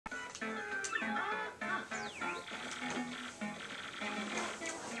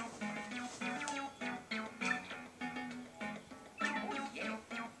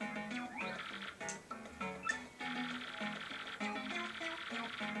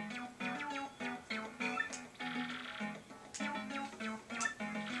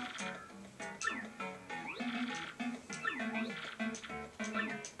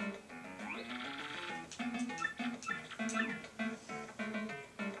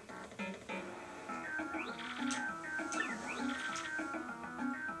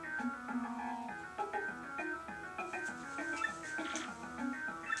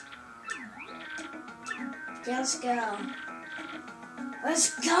Okay, let's go.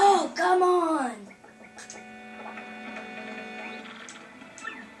 Let's go! Come on!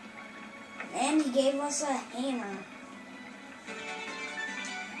 And he gave us a hammer.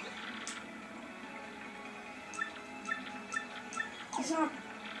 It's not...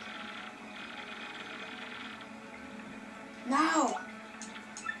 No!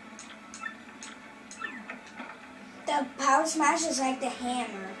 The power smash is like the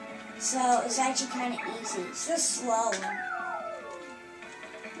hammer, so it's actually kind of easy. It's just slower.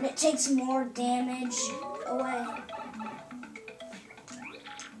 And it takes more damage away.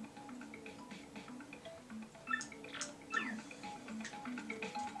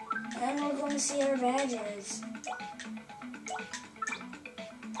 And we're going to see our badges.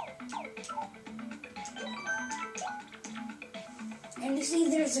 And you see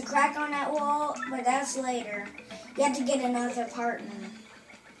there's a crack on that wall, but that's later. You have to get another partner.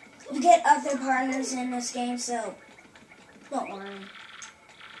 You get other partners in this game, so don't worry.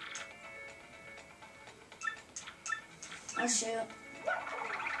 I'll shoot.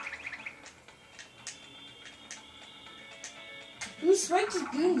 Who spiked his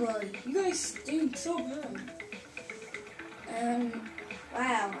Goombly? You guys stink so bad.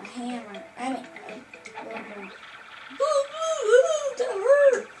 Wow, a hammer. I mean, a rubber. That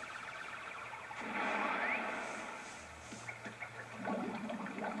hurt!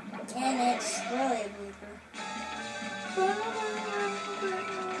 And it's really a blooper.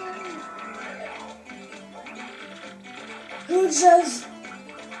 Who just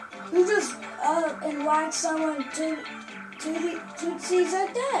invites someone to seize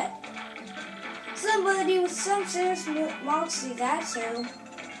like that? Somebody with some serious moxie, that's who.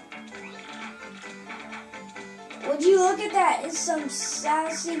 Would you look at that? It's some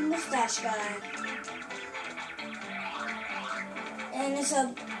sassy mustache guy. And it's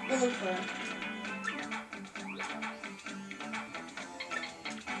a blooper.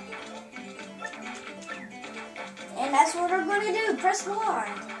 And that's what we're going to do. Press Y.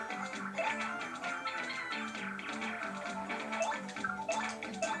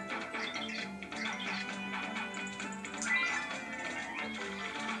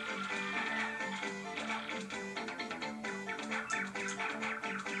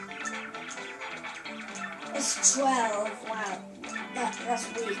 It's 12. Wow. That's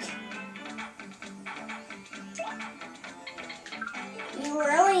weak. You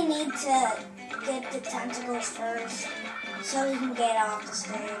really need to get the tentacles first so you can get off the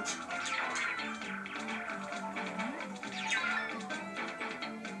stage.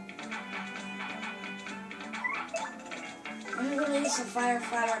 I'm going to use a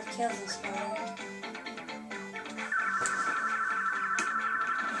firefighter to kill this guy.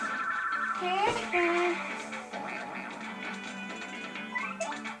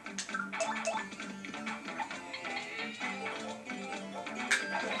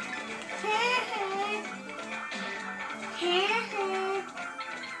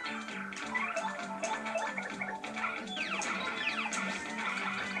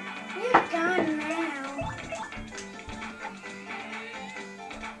 You're gone now.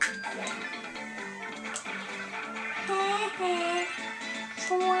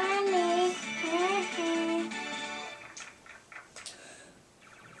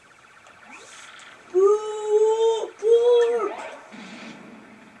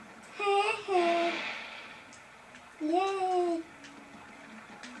 Yay!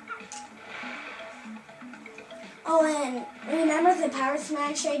 Oh, and remember the power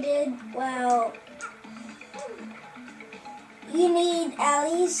smash I did? Well, you need at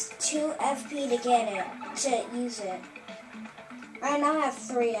least 2 FP to get it, to use it. I now have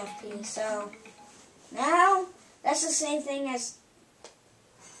 3 FP, so now that's the same thing as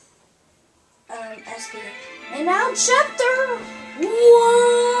SP. And now chapter 1!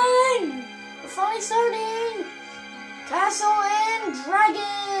 We're finally starting! Castle and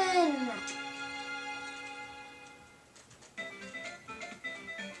Dragon!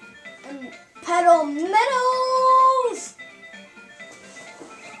 And Petal Meadows!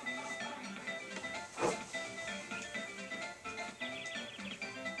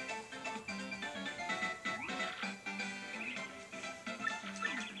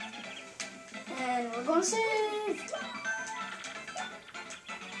 And we're gonna save!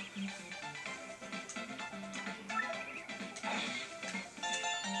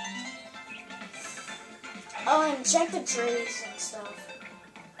 Oh, and check the trees and stuff.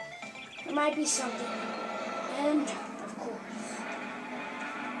 There might be something. And, of course.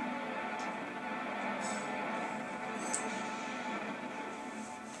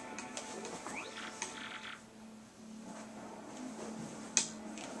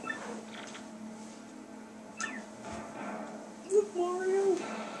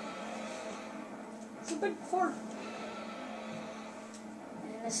 big fart.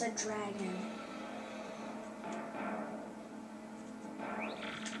 And it's a dragon.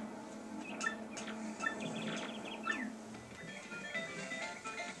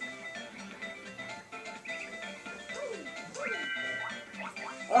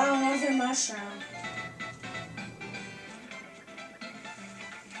 Oh, another mushroom.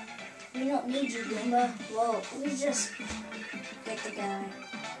 We don't need you, Goomba. Well, we just get the guy.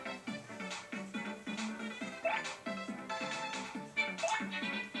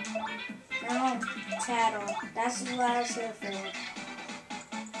 Now, Petal. That's what I was here for.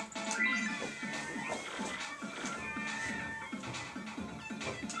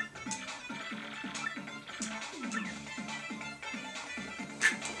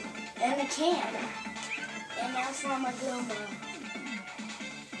 And a can. And that's from a Goomba.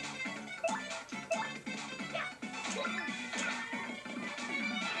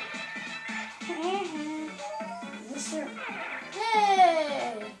 Mr.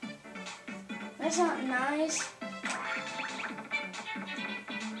 Hey! That's not nice.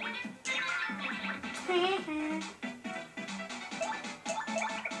 Hey!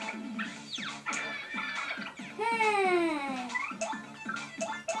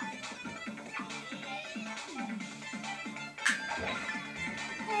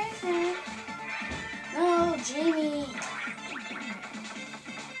 No, Jamie.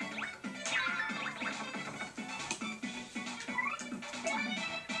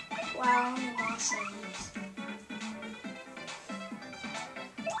 Wow, mushrooms.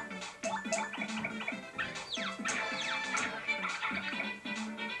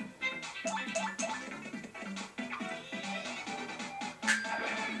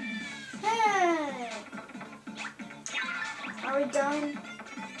 Hey! Are we done?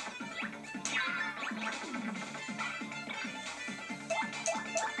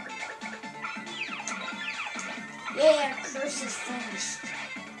 Yeah, curse is finished.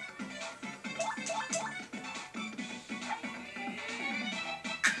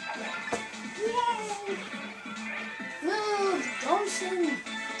 Yay! Move! Don't sing.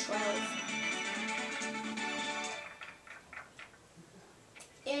 12.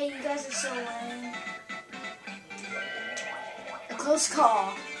 Yeah, you guys are so lame. A close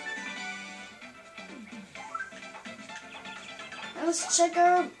call. Now let's check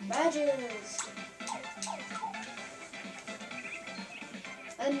our badges.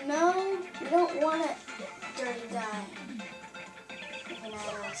 And no, we don't want a dirty guy.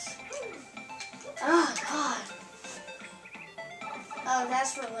 Meadows. Oh, God. Oh,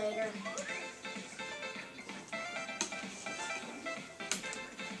 that's for later.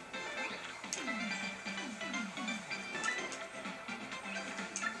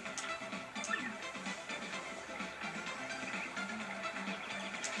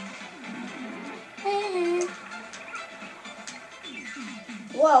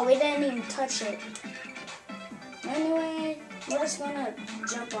 Whoa, we didn't even touch it. Anyway, we're just gonna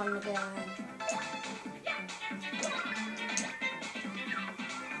jump on the guy.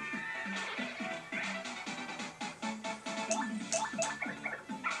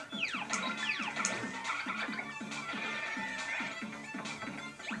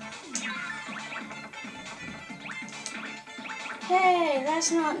 Hey,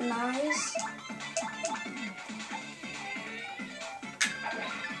 that's not nice.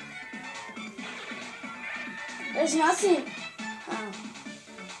 There's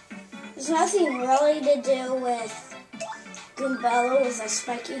nothing really to do with Goombella with a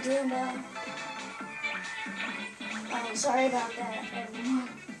spiky Goomba. Oh, sorry about that, everyone.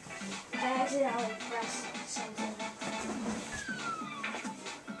 I accidentally pressed something.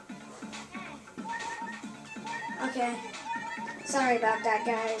 Okay. Sorry about that,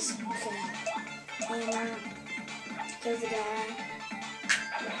 guys. Okay. And, kill the guy.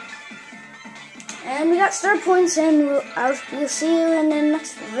 And we got star points, and we'll see you in the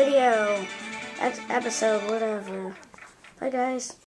next video, episode, whatever. Bye, guys.